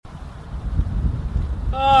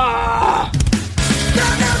Ah!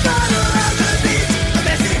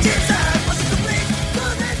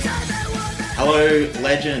 Hello,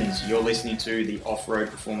 legends. You're listening to the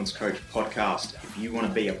Off-Road Performance Coach podcast. If you want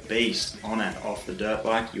to be a beast on and off the dirt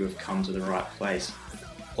bike, you have come to the right place.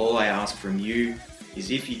 All I ask from you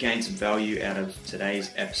is if you gain some value out of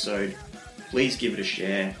today's episode, please give it a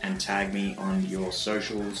share and tag me on your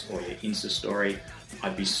socials or your Insta story.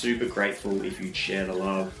 I'd be super grateful if you'd share the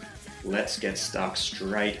love. Let's get stuck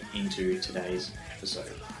straight into today's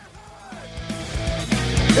episode.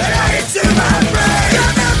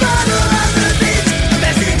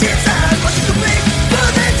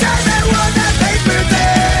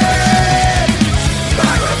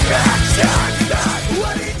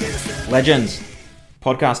 Legends,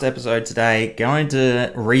 podcast episode today. Going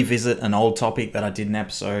to revisit an old topic that I did an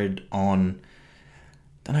episode on,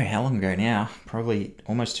 don't know how long ago now, probably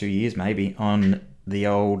almost 2 years maybe, on the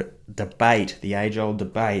old debate, the age-old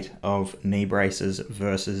debate of knee braces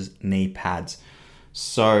versus knee pads.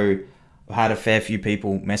 So I've had a fair few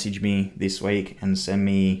people message me this week and send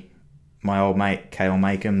me my old mate Kale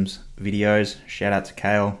Makeham's videos. Shout out to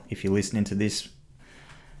Kale if you're listening to this.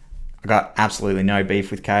 I got absolutely no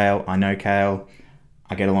beef with Kale. I know Kale.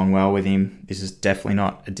 I get along well with him. This is definitely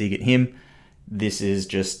not a dig at him. This is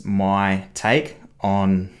just my take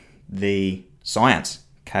on the science.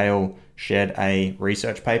 Kale shared a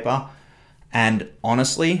research paper, and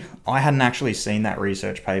honestly, I hadn't actually seen that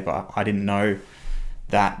research paper. I didn't know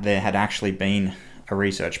that there had actually been a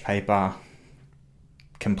research paper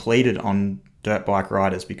completed on dirt bike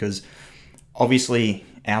riders, because obviously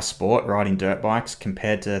our sport, riding dirt bikes,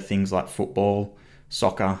 compared to things like football,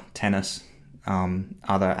 soccer, tennis,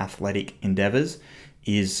 other athletic endeavors,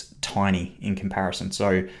 is tiny in comparison.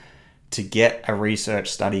 So to get a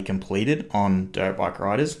research study completed on dirt bike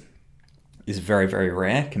riders is very, very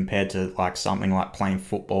rare compared to like something like playing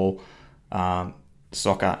football,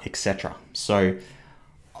 soccer, etc. So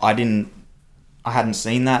I hadn't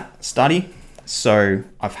seen that study, so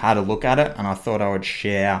I've had a look at it, and I thought I would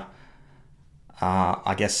share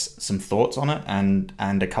some thoughts on it and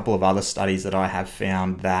a couple of other studies that I have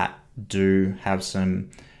found that do have some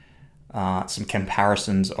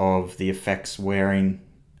comparisons of the effects wearing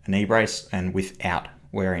a knee brace and without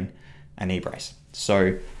wearing a knee brace.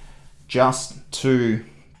 So just to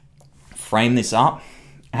frame this up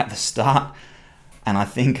at the start, and I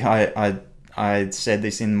think I said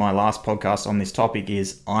this in my last podcast on this topic,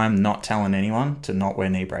 is I'm not telling anyone to not wear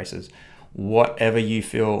knee braces. Whatever you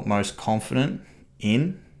feel most confident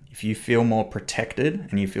in, if you feel more protected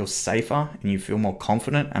and you feel safer and you feel more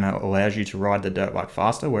confident and it allows you to ride the dirt bike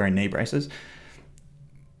faster wearing knee braces,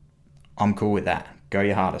 I'm cool with that. Go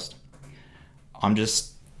your hardest. I'm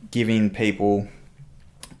just giving people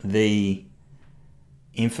the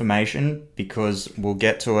information because we'll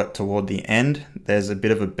get to it toward the end. There's a bit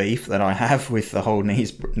of a beef that I have with the whole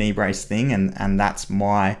knee brace thing, and that's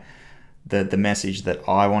the message that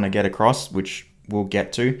I want to get across, which we'll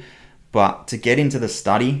get to. But to get into the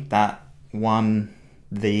study, that one,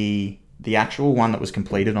 the actual one that was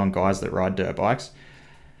completed on guys that ride dirt bikes,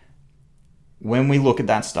 when we look at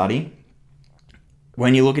that study,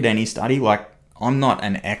 when you look at any study, like, I'm not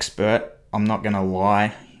an expert, I'm not going to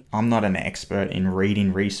lie, I'm not an expert in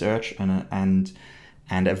reading research and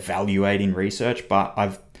evaluating research, but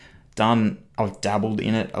I've dabbled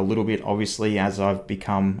in it a little bit, obviously, as I've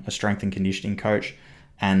become a strength and conditioning coach,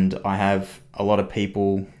 and I have a lot of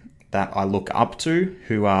people that I look up to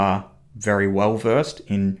who are very well versed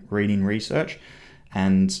in reading research,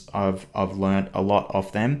 and I've learned a lot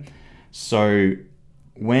off them. So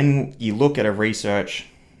when you look at a research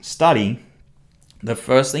study, the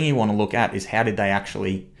first thing you want to look at is how did they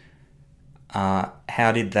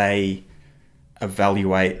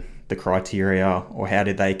evaluate the criteria, or how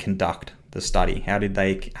did they conduct the study? How did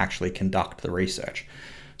they actually conduct the research?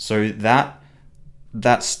 So that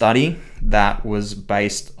study that was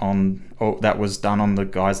that was done on the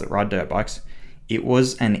guys that ride dirt bikes, it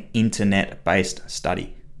was an internet-based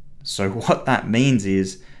study. So what that means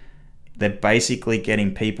is they're basically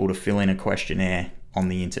getting people to fill in a questionnaire on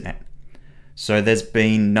the internet. So there's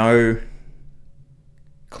been no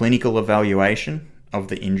clinical evaluation of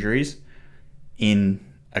the injuries in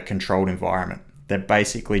a controlled environment. They're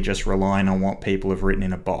basically just relying on what people have written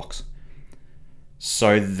in a box.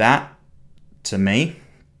 So that, to me,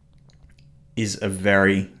 is a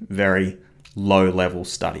very, very low-level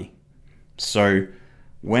study. So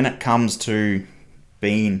when it comes to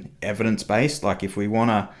being evidence-based, like if we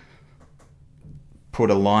want to put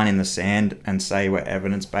a line in the sand and say we're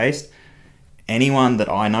evidence-based, anyone that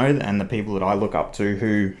I know and the people that I look up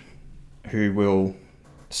to who will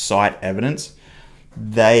cite evidence,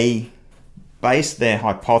 they base their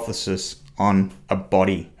hypothesis on a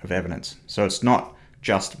body of evidence. So it's not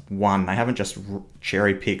just one. They haven't just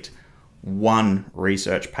cherry picked one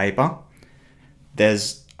research paper.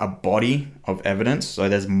 There's a body of evidence. So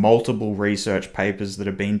there's multiple research papers that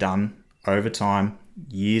have been done over time,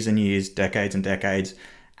 years and years, decades and decades,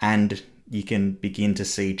 and you can begin to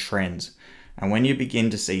see trends. And when you begin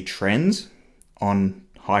to see trends on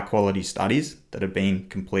high quality studies that have been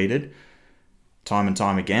completed time and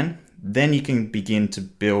time again, then you can begin to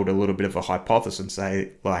build a little bit of a hypothesis and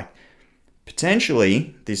say, like,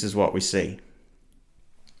 potentially this is what we see.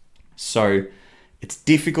 So it's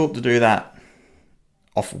difficult to do that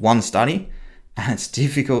off one study, and it's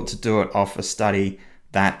difficult to do it off a study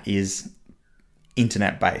that is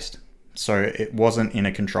internet based. So it wasn't in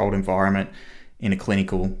a controlled environment, in a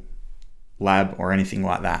clinical lab or anything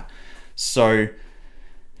like that. So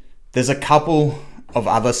there's a couple of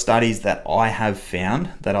other studies that I have found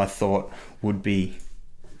that I thought would be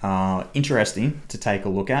interesting to take a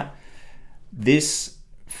look at. This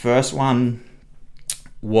first one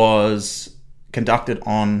was conducted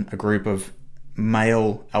on a group of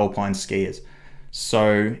male alpine skiers.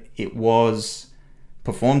 So it was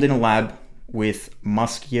performed in a lab with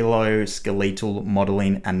musculoskeletal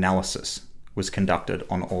modeling analysis was conducted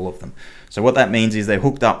on all of them. So what that means is they're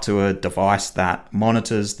hooked up to a device that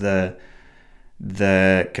monitors the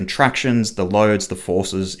contractions, the loads, the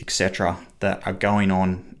forces, etc. that are going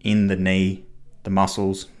on in the knee, the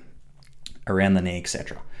muscles around the knee,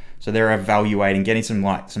 etc. So they're evaluating, getting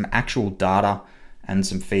some actual data and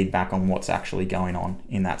some feedback on what's actually going on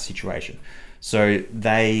in that situation. So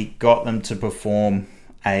they got them to perform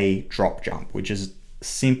a drop jump, which is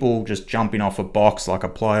simple, just jumping off a box like a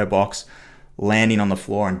plyo box, landing on the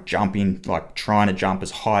floor and jumping, like trying to jump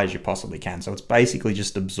as high as you possibly can. So it's basically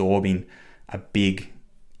just absorbing a big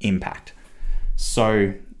impact.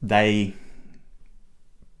 So they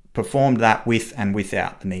performed that with and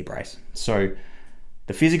without the knee brace. So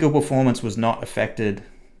the physical performance was not affected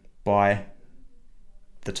by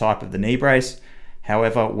the type of the knee brace.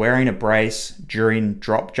 However, wearing a brace during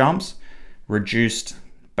drop jumps reduced,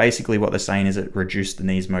 basically what they're saying is it reduced the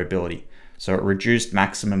knee's mobility. So it reduced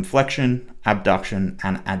maximum flexion, abduction,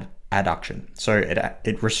 and adduction. So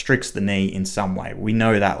it restricts the knee in some way. We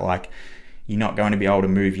know that, like, you're not going to be able to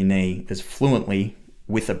move your knee as fluently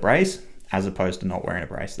with a brace as opposed to not wearing a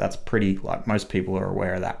brace. That's pretty, like, most people are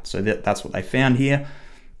aware of that. So that's what they found here.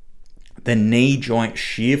 The knee joint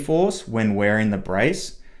shear force when wearing the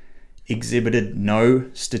brace exhibited no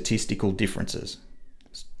statistical differences.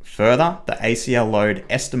 Further, the ACL load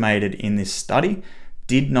estimated in this study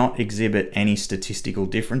did not exhibit any statistical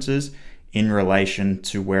differences in relation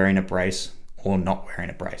to wearing a brace or not wearing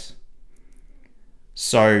a brace.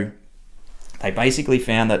 So they basically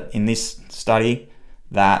found that in this study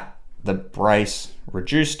that the brace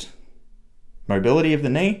reduced mobility of the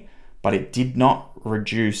knee, but it did not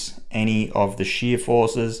reduce any of the shear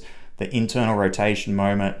forces, the internal rotation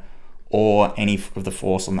moment, or any of the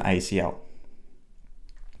force on the ACL.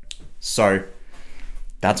 So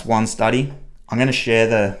that's one study. I'm going to share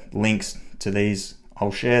the links to these.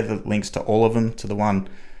 I'll share the links to all of them, to the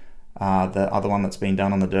other one that's been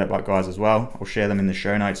done on the Dirt Bike Guys as well. I'll share them in the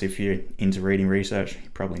show notes if you're into reading research.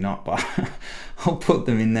 Probably not, but I'll put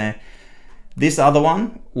them in there. This other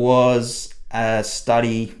one was a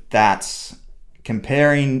study that's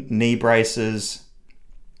comparing knee braces,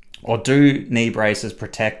 or do knee braces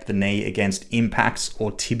protect the knee against impacts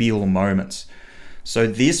or tibial moments? So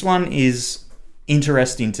this one is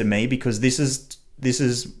interesting to me because this is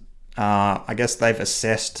I guess they've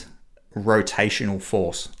assessed rotational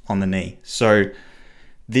force on the knee. So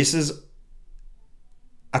this is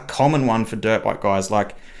a common one for dirt bike guys.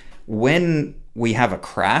 Like when we have a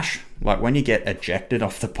crash, like when you get ejected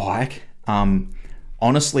off the bike,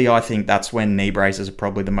 honestly, I think that's when knee braces are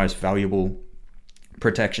probably the most valuable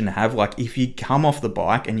protection to have. Like if you come off the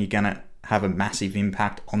bike and you're gonna have a massive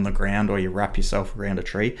impact on the ground or you wrap yourself around a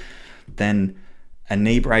tree, then a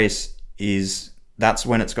knee brace that's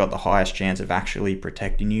when it's got the highest chance of actually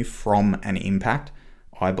protecting you from an impact,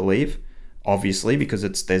 I believe. Obviously, because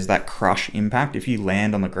there's that crush impact. If you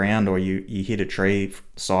land on the ground or you hit a tree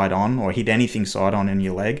side on or hit anything side on in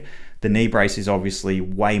your leg, the knee brace is obviously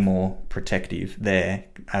way more protective there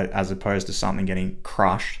as opposed to something getting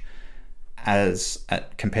crushed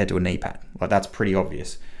compared to a knee pad. Like that's pretty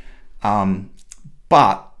obvious.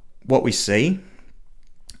 But what we see,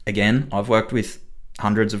 again, I've worked with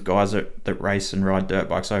hundreds of guys that race and ride dirt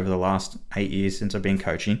bikes over the last 8 years since I've been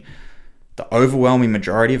coaching. The overwhelming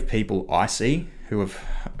majority of people I see who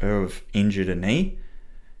have injured a knee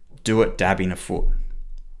do it dabbing a foot.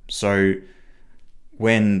 So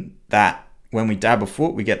when we dab a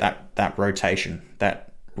foot, we get that rotation,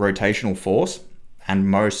 that rotational force. And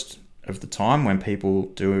most of the time when people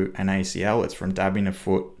do an ACL, it's from dabbing a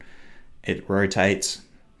foot. It rotates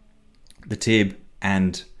the tib,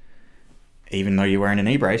 and even though you're wearing a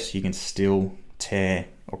knee brace, you can still tear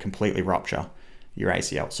or completely rupture your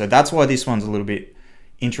ACL. So that's why this one's a little bit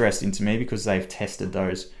interesting to me, because they've tested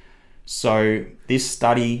those. So this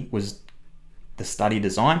study was the study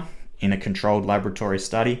design in a controlled laboratory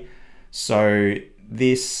study. So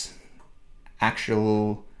this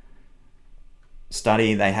actual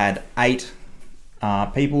study, they had 8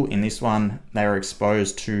 people. In this one, they were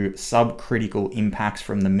exposed to subcritical impacts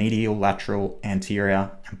from the medial, lateral,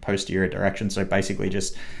 anterior, and posterior direction. So basically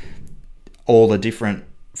just all the different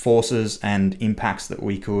forces and impacts that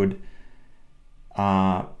we could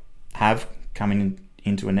have coming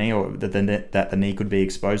into a knee, or that the knee could be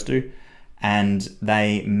exposed to. And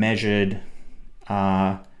they measured,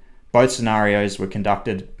 both scenarios were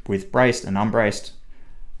conducted with braced and unbraced,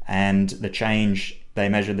 and they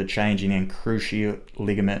measured the change in cruciate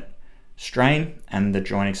ligament strain and the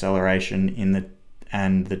joint acceleration in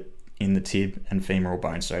the tib and femoral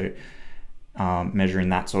bone. So measuring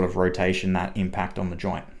that sort of rotation, that impact on the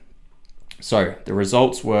joint. So the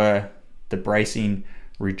results were the bracing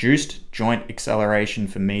reduced joint acceleration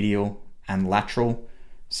for medial and lateral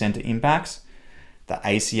center impacts. The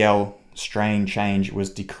ACL strain change was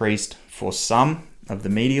decreased for some of the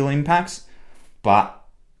medial impacts, but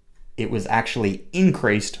it was actually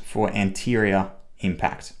increased for anterior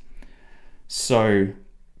impact. So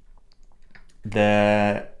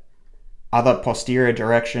the other posterior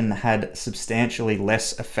direction had substantially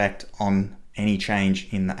less effect on any change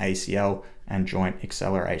in the ACL and joint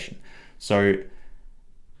acceleration. So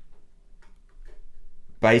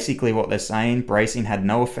basically what they're saying, bracing had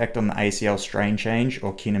no effect on the ACL strain change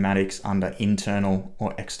or kinematics under internal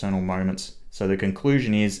or external moments. So the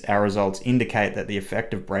conclusion is our results indicate that the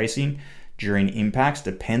effect of bracing during impacts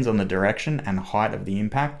depends on the direction and height of the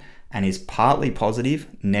impact and is partly positive,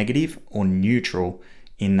 negative, or neutral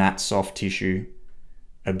in that soft tissue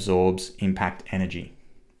absorbs impact energy.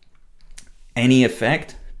 Any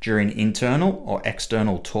effect during internal or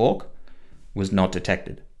external torque was not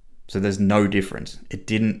detected. So there's no difference. It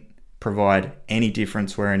didn't provide any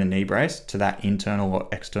difference wearing a knee brace to that internal or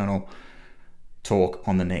external torque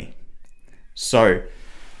on the knee. So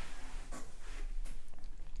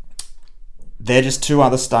they're just 2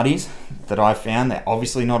 other studies that I found. They're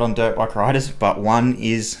obviously not on dirt bike riders, but one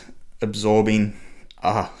is absorbing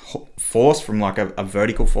a force from like a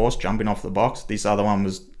vertical force jumping off the box. This other one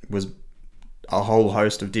was a whole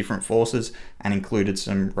host of different forces and included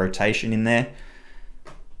some rotation in there.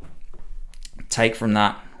 Take from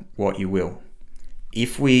that what you will.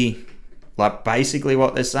 If we, like basically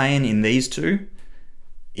what they're saying in these 2,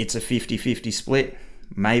 it's a 50-50 split.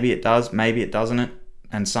 Maybe it does, maybe it doesn't.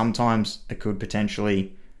 And sometimes it could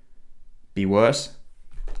potentially be worse.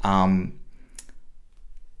 Even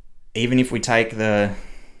if we take the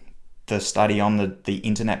study on the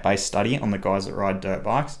internet-based study on the guys that ride dirt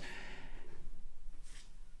bikes,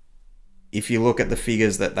 if you look at the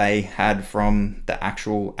figures that they had from the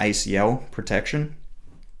actual ACL protection,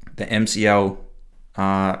 the MCL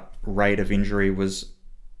rate of injury was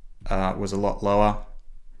a lot lower.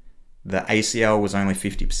 The ACL was only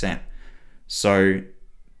 50%. So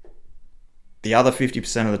the other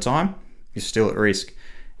 50% of the time, you're still at risk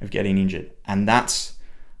of getting injured. And that's,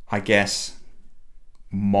 I guess,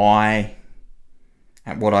 what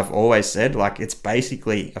I've always said, like it's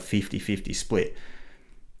basically a 50-50 split.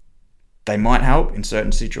 They might help in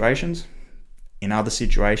certain situations. In other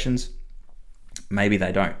situations, maybe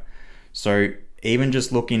they don't. So even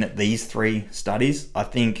just looking at these 3 studies, I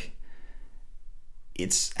think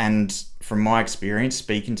and from my experience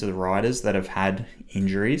speaking to the riders that have had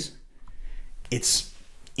injuries, it's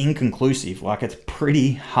inconclusive. Like it's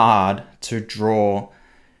pretty hard to draw.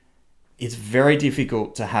 It's very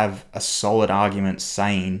difficult to have a solid argument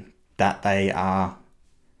saying that they are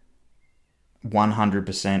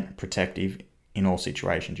 100% protective in all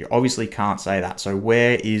situations. You obviously can't say that. So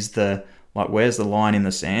where's the line in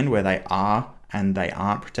the sand where they are and they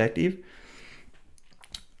aren't protective?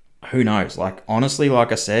 Who knows? Like honestly,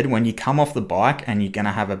 like I said, when you come off the bike and you're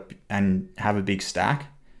gonna have a big stack,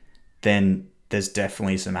 then there's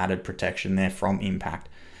definitely some added protection there from impact.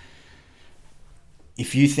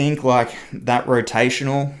 If you think like that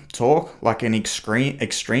rotational torque, like an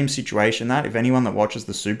extreme situation, that if anyone that watches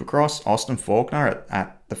the Supercross, Austin Faulkner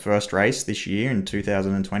at the first race this year in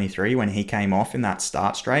 2023, when he came off in that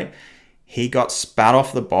start straight, he got spat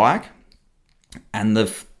off the bike and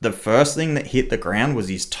the first thing that hit the ground was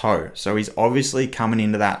his toe. So he's obviously coming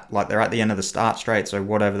into that, like they're at the end of the start straight, so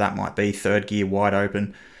whatever that might be, third gear wide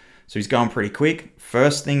open. So he's going pretty quick.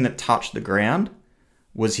 First thing that touched the ground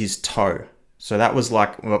was his toe. So that was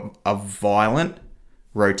like a violent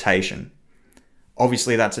rotation.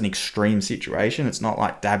 Obviously, that's an extreme situation. It's not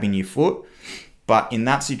like dabbing your foot. But in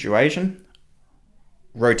that situation,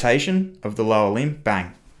 rotation of the lower limb,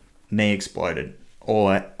 bang, knee exploded. All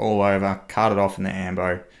over, cut it off in the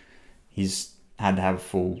ambo. He's had to have a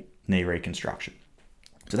full knee reconstruction.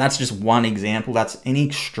 So that's just one example. That's an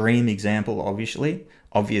extreme example,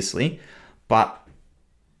 obviously. But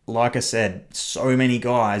like I said, so many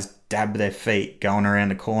guys dab their feet going around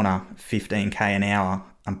the corner 15k an hour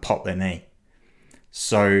and pop their knee.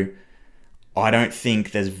 So I don't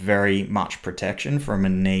think there's very much protection from a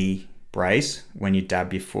knee brace when you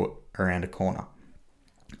dab your foot around a corner.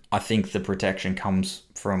 I think the protection comes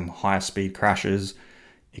from higher speed crashes,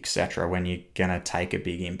 etc., when you're going to take a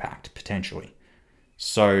big impact, potentially.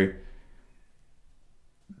 So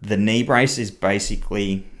the knee brace is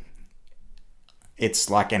basically, it's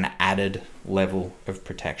like an added level of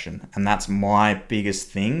protection. And that's my biggest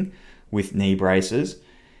thing with knee braces,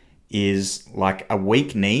 is like a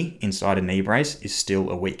weak knee inside a knee brace is still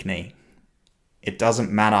a weak knee. It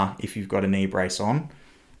doesn't matter if you've got a knee brace on.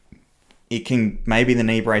 It can, maybe the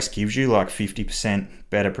knee brace gives you like 50%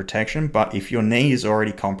 better protection, but if your knee is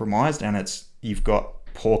already compromised and you've got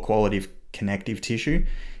poor quality of connective tissue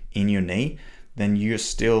in your knee, then you're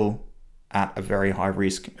still at a very high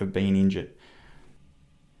risk of being injured.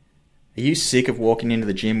 Are you sick of walking into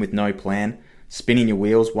the gym with no plan, spinning your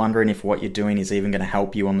wheels, wondering if what you're doing is even going to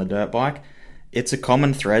help you on the dirt bike? It's a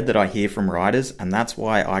common thread that I hear from riders, and that's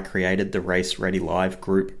why I created the Race Ready Live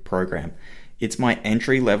group program. It's my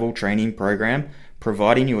entry-level training program,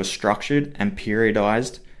 providing you a structured and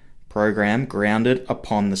periodized program grounded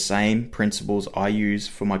upon the same principles I use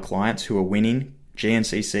for my clients who are winning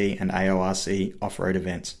GNCC and AORC off-road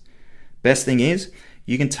events. Best thing is,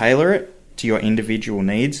 you can tailor it to your individual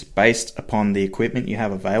needs based upon the equipment you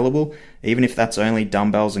have available, even if that's only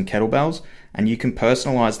dumbbells and kettlebells, and you can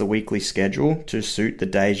personalize the weekly schedule to suit the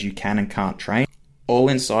days you can and can't train, all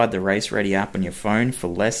inside the Race Ready app on your phone for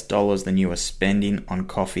less dollars than you are spending on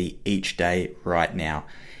coffee each day right now.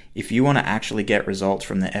 If you want to actually get results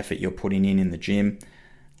from the effort you're putting in the gym,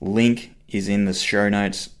 link is in the show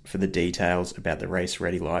notes for the details about the Race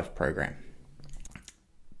Ready Live program.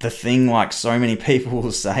 The thing, like so many people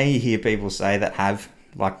will say, you hear people say that have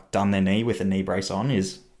like done their knee with a knee brace on,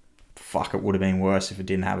 is fuck, it would have been worse if it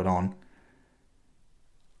didn't have it on.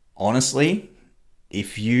 Honestly,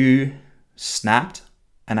 if you snapped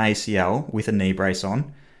an ACL with a knee brace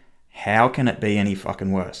on, how can it be any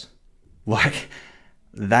fucking worse? Like,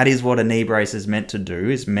 that is what a knee brace is meant to do,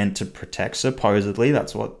 is meant to protect. Supposedly,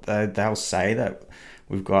 that's what they'll say, that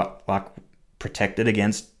we've got like protected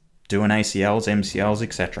against doing ACLs, MCLs,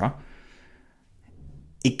 etc.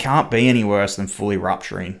 It can't be any worse than fully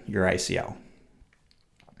rupturing your ACL.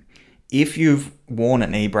 If you've worn a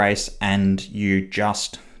knee brace and you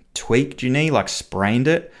just tweaked your knee, like sprained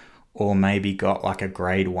it, or maybe got like a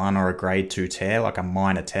grade 1 or a grade 2 tear, like a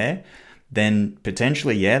minor tear, then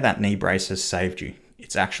potentially, yeah, that knee brace has saved you.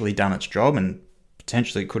 It's actually done its job, and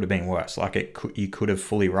potentially it could have been worse. Like you could have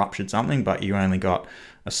fully ruptured something, but you only got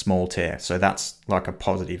a small tear. So that's like a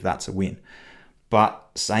positive, that's a win. But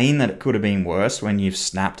saying that it could have been worse when you've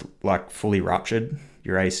snapped, like fully ruptured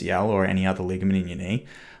your ACL or any other ligament in your knee,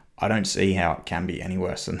 I don't see how it can be any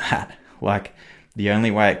worse than that. Like, the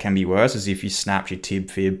only way it can be worse is if you snapped your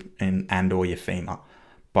tib, fib, and or your femur.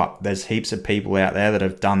 But there's heaps of people out there that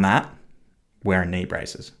have done that wearing knee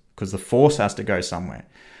braces, because the force has to go somewhere.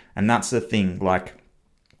 And that's the thing. Like,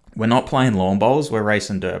 we're not playing lawn bowls, we're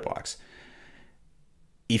racing dirt bikes.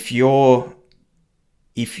 If you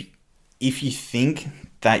think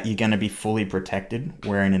that you're going to be fully protected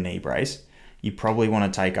wearing a knee brace, you probably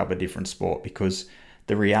want to take up a different sport, because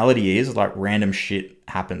the reality is, like, random shit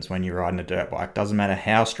happens when you're riding a dirt bike. Doesn't matter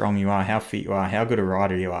how strong you are, how fit you are, how good a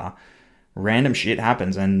rider you are. Random shit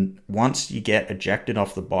happens, and once you get ejected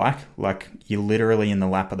off the bike, like, you're literally in the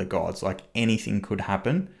lap of the gods. Like, anything could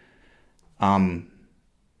happen.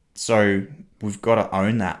 So we've got to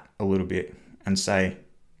own that a little bit and say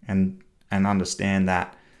and understand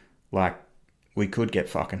that, like, we could get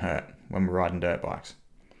fucking hurt when we're riding dirt bikes.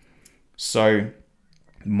 So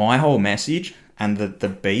my whole message and the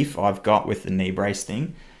beef I've got with the knee brace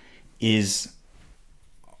thing is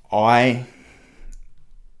I'm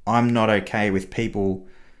not okay with people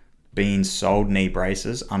being sold knee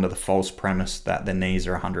braces under the false premise that their knees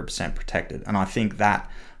are 100% protected. And I think that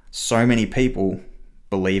so many people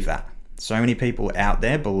believe that. So many people out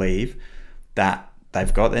there believe that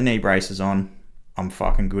they've got their knee braces on, I'm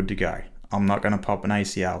fucking good to go. I'm not going to pop an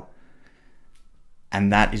ACL.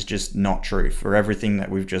 And that is just not true. For everything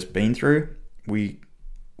that we've just been through, we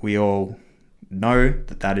all know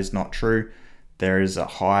that that is not true. There is a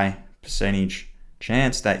high percentage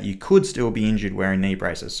chance that you could still be injured wearing knee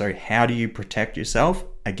braces. So how do you protect yourself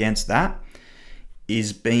against that?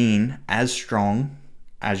 Is being as strong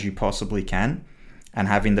as you possibly can and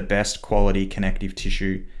having the best quality connective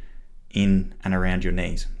tissue in and around your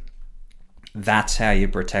knees. That's how you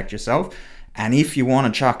protect yourself. And if you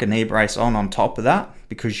want to chuck a knee brace on top of that,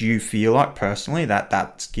 because you feel like personally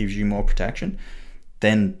that gives you more protection,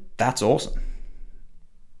 then that's awesome.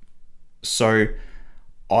 So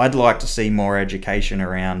I'd like to see more education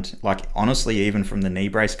around, like, honestly, even from the knee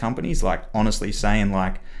brace companies, like honestly saying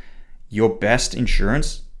like your best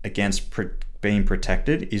insurance against being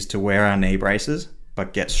protected is to wear our knee braces,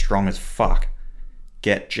 but get strong as fuck,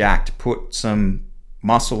 get jacked, put some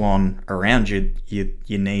muscle on around your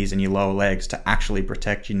knees and your lower legs to actually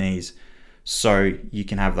protect your knees, so you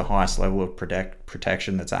can have the highest level of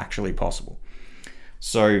protection that's actually possible.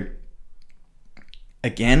 So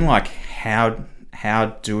again, like how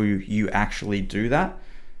do you actually do that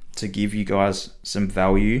to give you guys some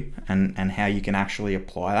value and how you can actually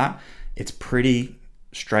apply that? It's pretty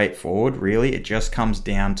straightforward, really. It just comes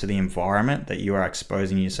down to the environment that you are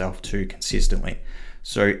exposing yourself to consistently.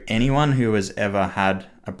 So anyone who has ever had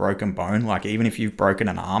a broken bone, like even if you've broken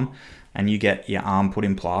an arm and you get your arm put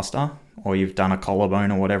in plaster, or you've done a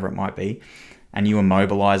collarbone or whatever it might be, and you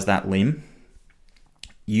immobilize that limb,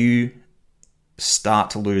 you start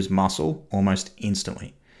to lose muscle almost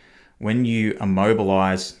instantly. When you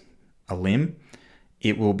immobilize a limb,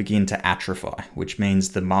 it will begin to atrophy, which means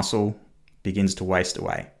the muscle begins to waste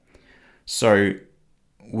away. So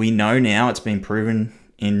we know now, it's been proven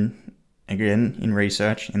in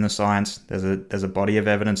research, in the science, there's a body of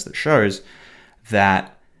evidence that shows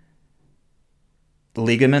that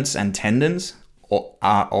ligaments and tendons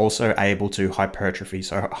are also able to hypertrophy.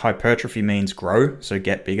 So hypertrophy means grow, so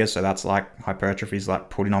get bigger. So that's like, hypertrophy is like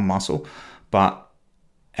putting on muscle. But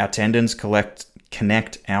our tendons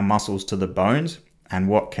connect our muscles to the bones, and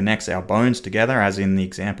what connects our bones together, as in the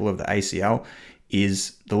example of the ACL,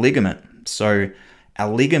 is the ligament. So our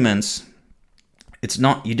ligaments, it's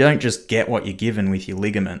not, you don't just get what you're given with your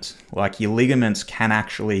ligaments. Like, your ligaments can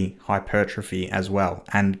actually hypertrophy as well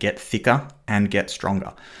and get thicker and get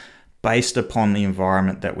stronger based upon the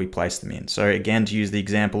environment that we place them in. So again, to use the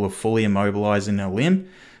example of fully immobilizing a limb,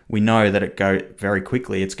 we know that it go very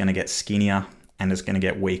quickly, it's going to get skinnier and it's going to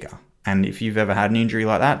get weaker. And if you've ever had an injury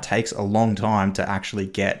like that, it takes a long time to actually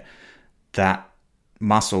get that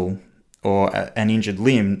muscle or an injured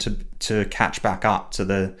limb to catch back up to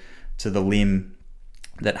the limb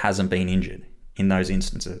that hasn't been injured in those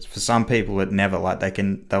instances. For some people, it never, like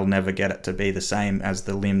they'll never get it to be the same as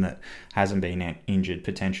the limb that hasn't been injured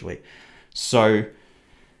potentially. So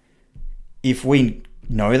if we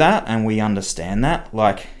know that and we understand that,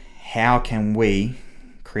 like, how can we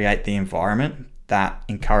create the environment that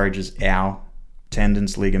encourages our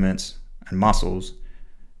tendons, ligaments, and muscles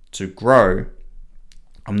to grow?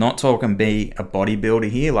 I'm not talking be a bodybuilder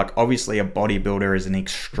here. Like, obviously a bodybuilder is an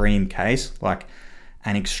extreme case, like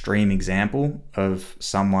an extreme example of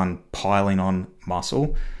someone piling on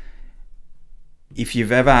muscle. If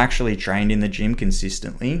you've ever actually trained in the gym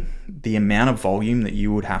consistently, the amount of volume that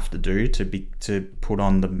you would have to do to put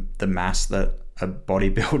on the mass that a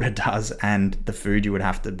bodybuilder does, and the food you would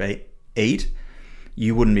have to eat,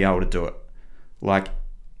 you wouldn't be able to do it. Like,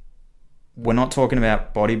 we're not talking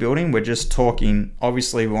about bodybuilding, we're just talking,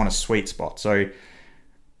 obviously we want a sweet spot. So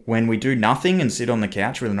when we do nothing and sit on the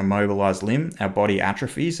couch with an immobilized limb, our body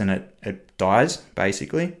atrophies and it dies,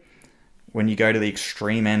 basically. When you go to the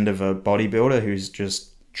extreme end of a bodybuilder who's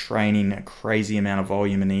just training a crazy amount of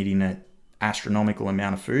volume and eating an astronomical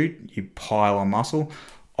amount of food, you pile on muscle.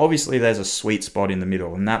 Obviously there's a sweet spot in the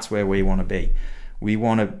middle, and that's where we want to be. We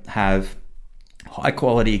want to have high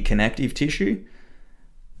quality connective tissue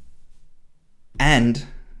and,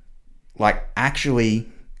 like, actually,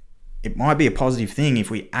 it might be a positive thing if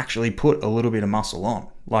we actually put a little bit of muscle on.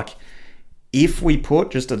 Like, if we put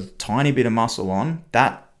just a tiny bit of muscle on,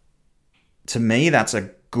 that, to me, that's a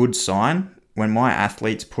good sign. When my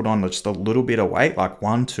athletes put on just a little bit of weight, like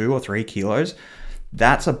 1, 2, or 3 kilos,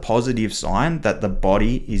 that's a positive sign that the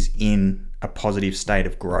body is in a positive state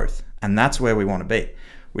of growth. And that's where we want to be.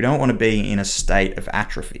 We don't want to be in a state of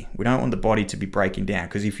atrophy. We don't want the body to be breaking down,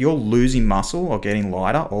 because if you're losing muscle or getting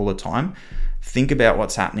lighter all the time, think about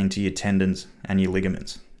what's happening to your tendons and your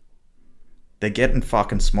ligaments. They're getting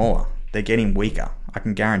fucking smaller. They're getting weaker. I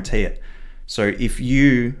can guarantee it. So if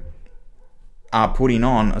you are putting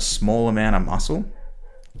on a small amount of muscle,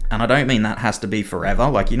 and I don't mean that has to be forever,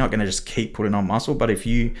 like you're not going to just keep putting on muscle, but if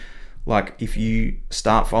you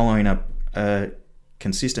start following a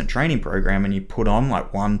consistent training program and you put on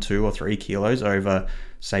like 1, 2, or 3 kilos over,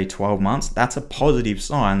 say, 12 months, that's a positive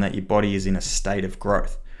sign that your body is in a state of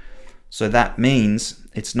growth. So that means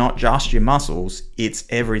it's not just your muscles, it's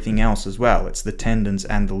everything else as well. It's the tendons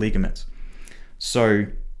and the ligaments. So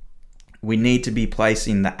we need to be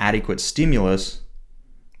placing the adequate stimulus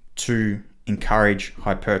to encourage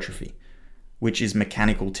hypertrophy, which is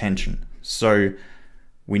mechanical tension. So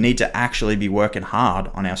we need to actually be working hard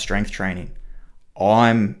on our strength training.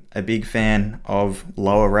 I'm a big fan of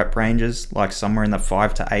lower rep ranges, like somewhere in the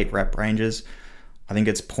 5 to 8 rep ranges. I think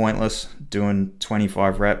it's pointless doing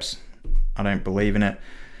 25 reps. I don't believe in it.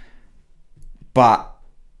 But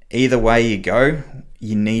either way you go,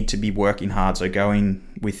 you need to be working hard. So going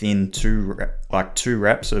within 2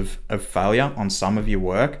 reps of failure on some of your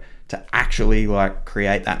work to actually like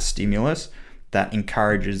create that stimulus that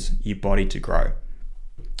encourages your body to grow.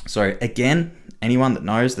 So again, anyone that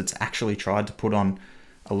knows that's actually tried to put on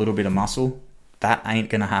a little bit of muscle, that ain't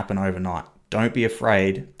going to happen overnight. Don't be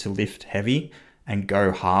afraid to lift heavy and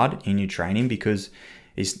go hard in your training, because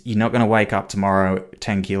you're not going to wake up tomorrow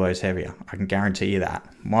 10 kilos heavier. I can guarantee you that.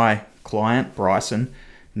 My client, Bryson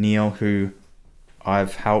Neal, who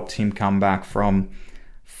I've helped him come back from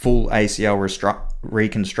full ACL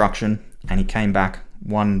reconstruction, and he came back,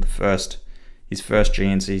 won his first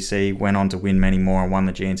GNCC, went on to win many more and won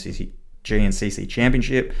the GNCC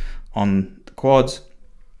championship on the quads.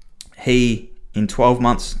 He, in 12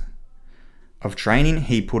 months of training,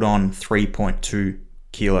 he put on 3.2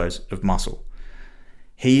 kilos of muscle.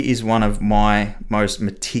 He is one of my most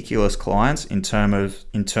meticulous clients in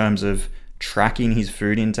terms of tracking his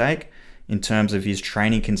food intake, in terms of his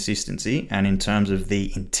training consistency, and in terms of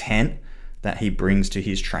the intent that he brings to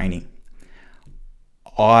his training.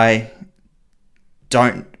 I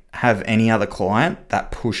don't have any other client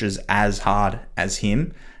that pushes as hard as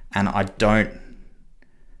him, and I don't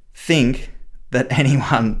think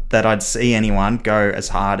that I'd see anyone go as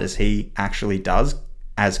hard as he actually does,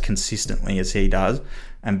 as consistently as he does,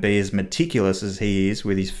 and be as meticulous as he is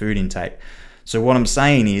with his food intake. So what I'm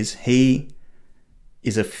saying is, he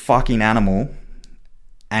is a fucking animal,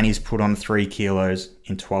 and he's put on 3 kilos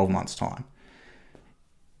in 12 months' time.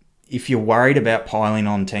 If you're worried about piling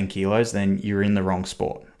on 10 kilos, then you're in the wrong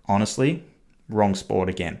sport. Honestly, wrong sport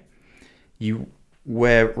again.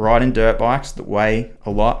 We're riding dirt bikes that weigh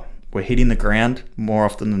a lot. We're hitting the ground more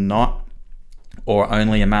often than not, or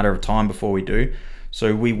only a matter of time before we do.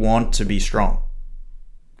 So we want to be strong.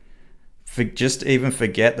 Just even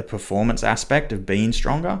forget the performance aspect of being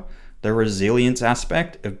stronger, the resilience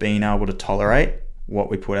aspect of being able to tolerate what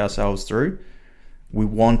we put ourselves through. We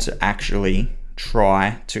want to actually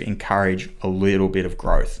try to encourage a little bit of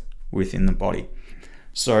growth within the body.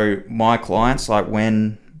 So my clients, like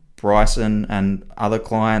when Bryson and other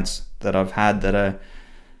clients that I've had that are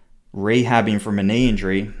rehabbing from a knee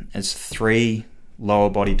injury, it's 3 lower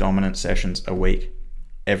body dominant sessions a week,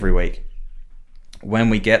 every week.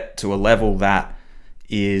 When we get to a level that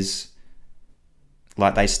is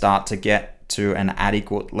like they start to get to an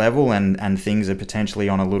adequate level and things are potentially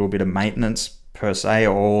on a little bit of maintenance per se,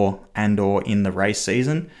 or in the race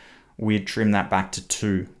season, we'd trim that back to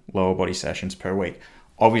 2 lower body sessions per week.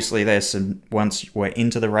 Obviously, once we're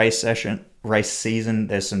into the race season,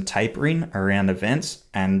 there's some tapering around events,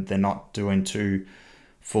 and they're not doing 2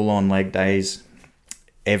 full-on leg days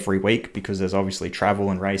every week, because there's obviously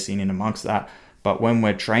travel and racing in amongst that. But when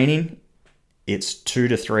we're training, it's 2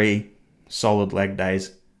 to 3 solid leg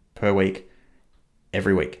days per week,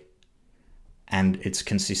 every week. And it's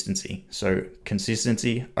consistency. So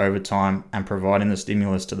consistency over time, and providing the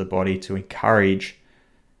stimulus to the body to encourage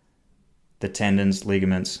the tendons,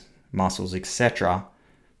 ligaments, muscles, etc.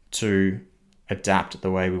 to adapt the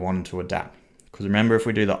way we want them to adapt. Because remember, if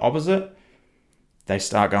we do the opposite, they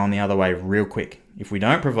start going the other way real quick. If we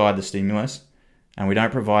don't provide the stimulus and we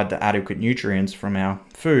don't provide the adequate nutrients from our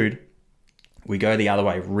food, we go the other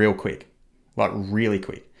way real quick, like really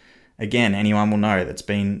quick. Again, anyone will know that's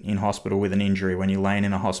been in hospital with an injury. When you're laying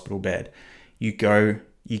in a hospital bed, you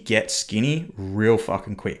get skinny real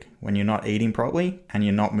fucking quick. When you're not eating properly and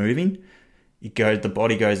you're not moving, the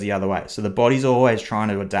body goes the other way. So the body's always trying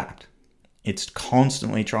to adapt. It's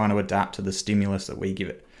constantly trying to adapt to the stimulus that we give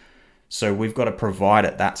it. So we've got to provide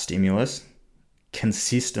it that stimulus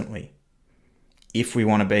consistently if we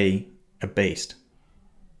want to be a beast.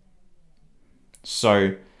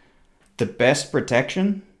 So the best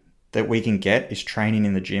protection that we can get is training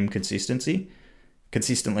in the gym consistently,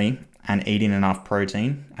 and eating enough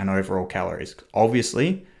protein and overall calories.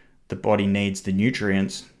 Obviously, the body needs the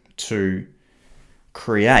nutrients to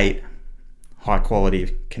create high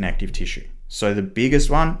quality connective tissue. So the biggest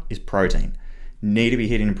one is protein. Need to be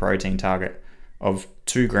hitting a protein target of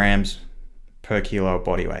 2 grams per kilo of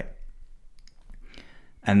body weight.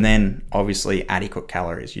 And then obviously adequate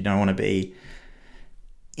calories. You don't want to be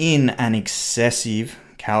in an excessive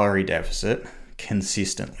calorie deficit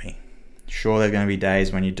consistently. Sure, there are going to be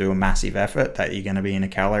days when you do a massive effort that you're going to be in a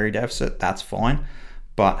calorie deficit. That's fine.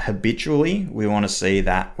 But habitually, we want to see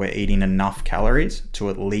that we're eating enough calories to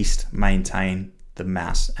at least maintain the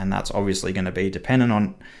mass. And that's obviously going to be dependent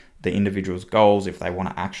on the individual's goals, if they want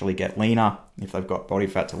to actually get leaner, if they've got body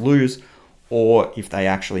fat to lose, or if they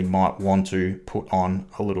actually might want to put on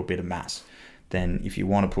a little bit of mass. Then if you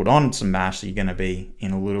want to put on some mass, you're going to be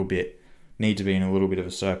in a little bit of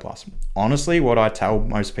a surplus. Honestly, what I tell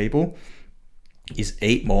most people is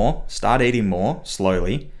eat more, start eating more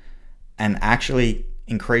slowly, and actually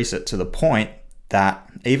increase it to the point that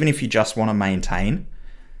even if you just want to maintain,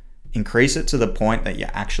 increase it to the point that you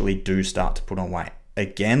actually do start to put on weight.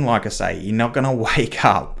 Again, like I say, you're not going to wake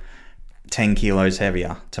up 10 kilos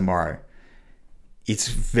heavier tomorrow. It's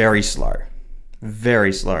very slow,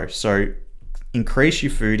 very slow. So increase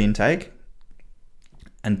your food intake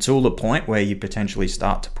until the point where you potentially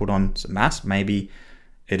start to put on some mass. Maybe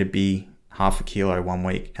it'd be half a kilo 1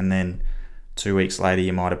 week, and then 2 weeks later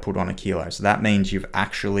you might have put on a kilo. So that means you've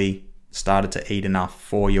actually started to eat enough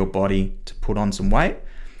for your body to put on some weight.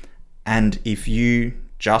 And if you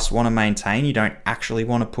just want to maintain, you don't actually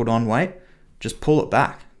want to put on weight, just pull it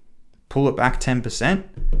back. Pull it back 10%,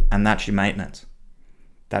 and that's your maintenance.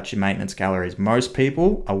 That's your maintenance calories. Most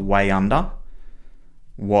people are way under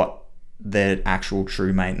what their actual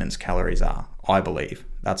true maintenance calories are, I believe.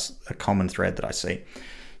 That's a common thread that I see.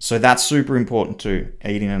 So that's super important too,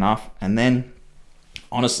 eating enough. And then,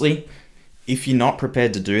 honestly, if you're not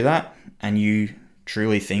prepared to do that and you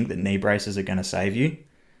truly think that knee braces are going to save you,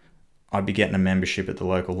 I'd be getting a membership at the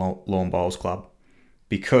local lawn bowls club,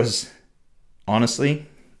 because honestly,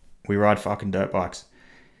 we ride fucking dirt bikes.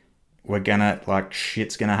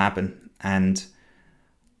 Shit's gonna happen. And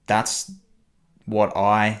that's what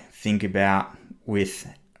I think about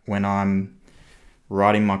with when I'm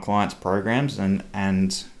writing my clients' programs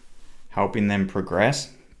and helping them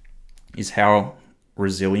progress, is how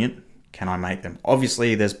resilient can I make them.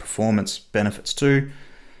 Obviously, there's performance benefits too,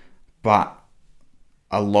 but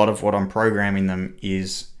a lot of what I'm programming them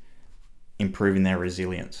is improving their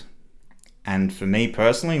resilience. And for me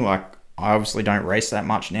personally, I obviously don't race that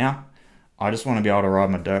much now. I just want to be able to ride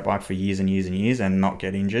my dirt bike for years and years and years and not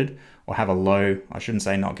get injured, or have I shouldn't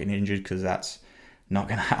say not get injured, because that's not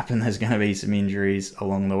going to happen. There's going to be some injuries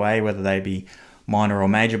along the way, whether they be minor or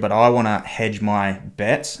major, but I want to hedge my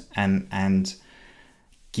bets and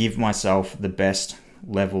give myself the best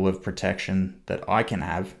level of protection that I can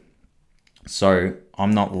have. So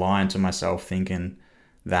I'm not lying to myself thinking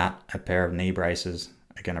that a pair of knee braces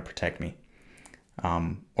are going to protect me,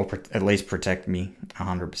 at least protect me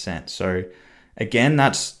 100%. So again,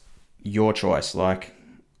 that's your choice.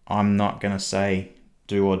 I'm not going to say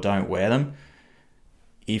do or don't wear them.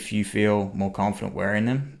 If you feel more confident wearing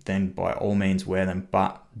them, then by all means wear them,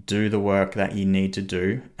 but do the work that you need to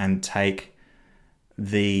do and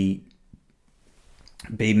be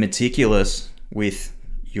meticulous with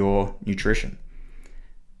your nutrition.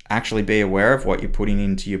 Actually be aware of what you're putting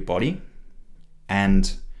into your body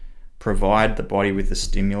and provide the body with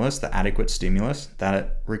the adequate stimulus that it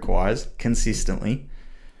requires consistently.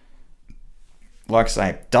 Like I say,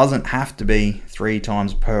 it doesn't have to be 3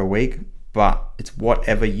 times per week, but it's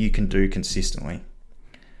whatever you can do consistently.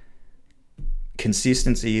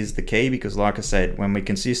 Consistency is the key, because like I said, when we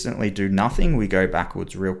consistently do nothing, we go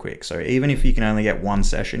backwards real quick. So even if you can only get 1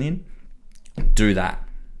 session in, do that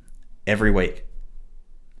every week,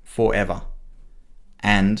 forever.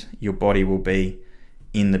 And your body will be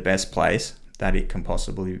in the best place that it can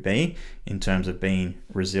possibly be in terms of being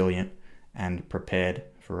resilient and prepared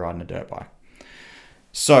for riding a dirt bike.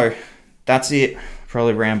 So that's it.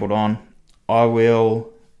 Probably rambled on. I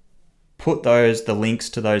will put the links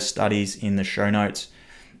to those studies in the show notes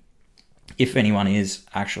if anyone is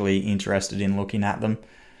actually interested in looking at them.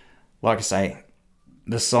 Like I say,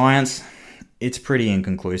 the science, it's pretty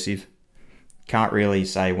inconclusive. Can't really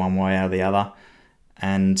say one way or the other.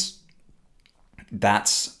 And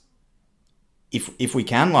that's, if we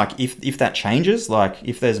can, if that changes,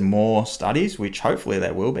 if there's more studies, which hopefully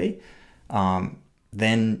there will be,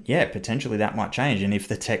 then yeah, potentially that might change. And if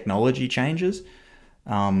the technology changes,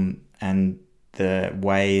 and the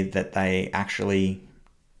way that they actually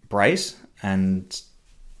brace and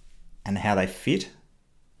and how they fit,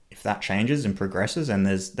 if that changes and progresses and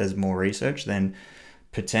there's more research, then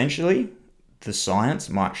potentially the science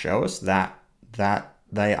might show us that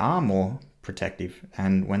they are more protective.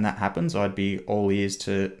 And when that happens, I'd be all ears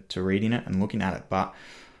to reading it and looking at it. But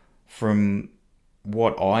from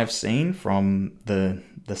what I've seen from the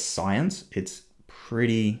science, it's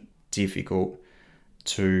pretty difficult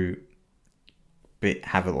to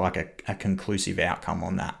have a conclusive outcome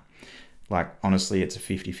on that. Like, honestly, it's a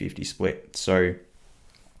 50-50 split. So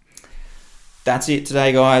that's it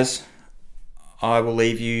today, guys. I will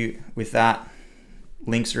leave you with that.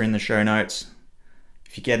 Links are in the show notes.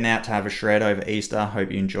 If you're getting out to have a shred over Easter,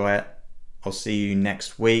 hope you enjoy it. I'll see you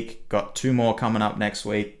next week. Got 2 more coming up next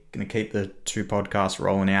week. Going to keep the 2 podcasts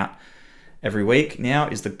rolling out every week now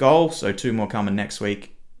is the goal. So 2 more coming next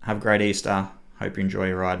week. Have a great Easter. Hope you enjoy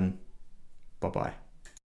your riding. Bye-bye.